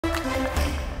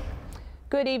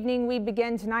Good evening. We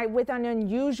begin tonight with an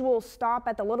unusual stop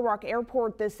at the Little Rock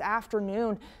Airport this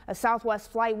afternoon. A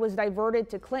Southwest flight was diverted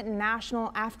to Clinton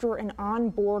National after an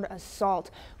onboard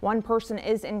assault. One person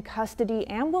is in custody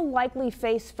and will likely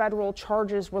face federal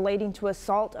charges relating to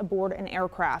assault aboard an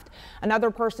aircraft. Another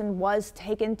person was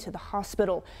taken to the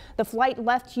hospital. The flight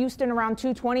left Houston around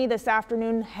 2:20 this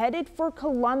afternoon, headed for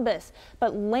Columbus,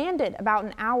 but landed about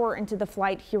an hour into the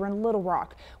flight here in Little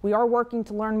Rock. We are working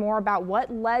to learn more about what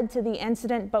led to the incident,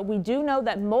 but we do know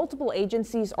that multiple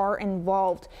agencies are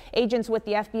involved. Agents with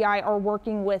the FBI are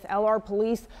working with LR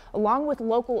Police along with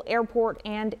local airport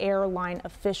and airline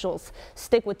officials.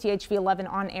 Stick with THV 11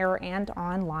 on air and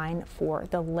online for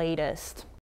the latest.